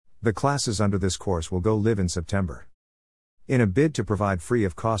The classes under this course will go live in September. In a bid to provide free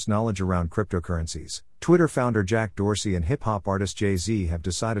of cost knowledge around cryptocurrencies, Twitter founder Jack Dorsey and hip-hop artist Jay-Z have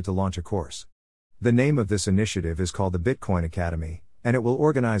decided to launch a course. The name of this initiative is called the Bitcoin Academy, and it will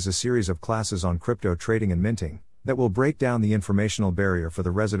organize a series of classes on crypto trading and minting that will break down the informational barrier for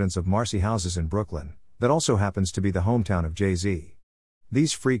the residents of Dorsey houses in Brooklyn, that also happens to be the hometown of Jay-Z.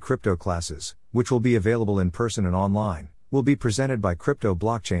 These free crypto classes, which will be available in person and online, will be presented by crypto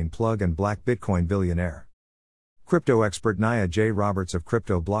blockchain plug and Black Bitcoin billionaire. Crypto expert Nia J. Roberts of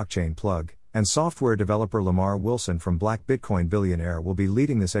Crypto Blockchain Plug, and software developer Lamar Wilson from Black Bitcoin Billionaire will be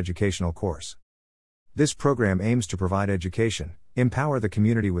leading this educational course. This program aims to provide education, empower the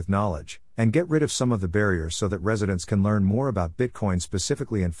community with knowledge, and get rid of some of the barriers so that residents can learn more about Bitcoin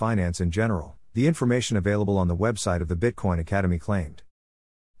specifically and finance in general, the information available on the website of the Bitcoin Academy claimed.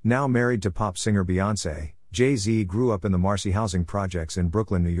 Now married to pop singer Beyoncé, Jay-Z grew up in the Dorsey housing projects in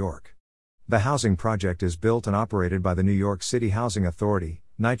Brooklyn, New York. The housing project is built and operated by the New York City Housing Authority,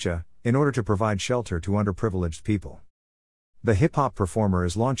 NYCHA, in order to provide shelter to underprivileged people. The hip-hop performer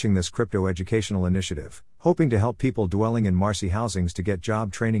is launching this crypto educational initiative, hoping to help people dwelling in Dorsey housings to get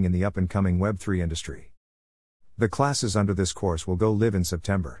job training in the up-and-coming Web3 industry. The classes under this course will go live in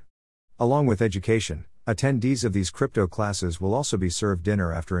September. Along with education, attendees of these crypto classes will also be served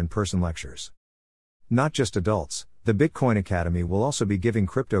dinner after in-person lectures. Not just adults, the Bitcoin Academy will also be giving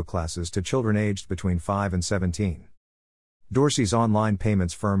crypto classes to children aged between 5 and 17. Dorsey's online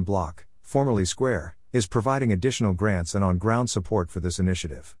payments firm Block, formerly Square, is providing additional grants and on-ground support for this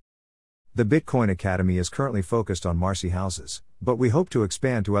initiative. The Bitcoin Academy is currently focused on Dorsey houses, but we hope to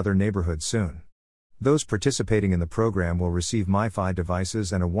expand to other neighborhoods soon. Those participating in the program will receive MiFi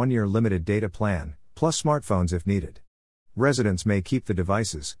devices and a 1-year limited data plan, plus smartphones if needed. Residents may keep the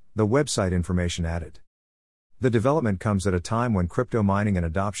devices, the website information added. The development comes at a time when crypto mining and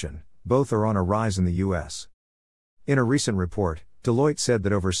adoption, both are on a rise in the U.S. In a recent report, Deloitte said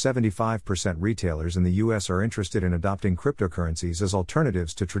that over 75% retailers in the U.S. are interested in adopting cryptocurrencies as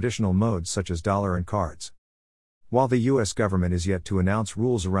alternatives to traditional modes such as dollar and cards. While the U.S. government is yet to announce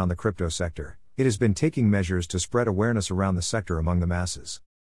rules around the crypto sector, it has been taking measures to spread awareness around the sector among the masses.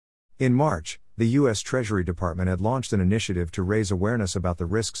 In March, the U.S. Treasury Department had launched an initiative to raise awareness about the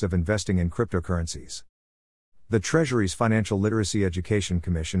risks of investing in cryptocurrencies. The Treasury's Financial Literacy Education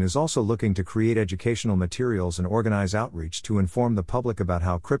Commission is also looking to create educational materials and organize outreach to inform the public about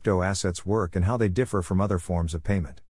how crypto assets work and how they differ from other forms of payment.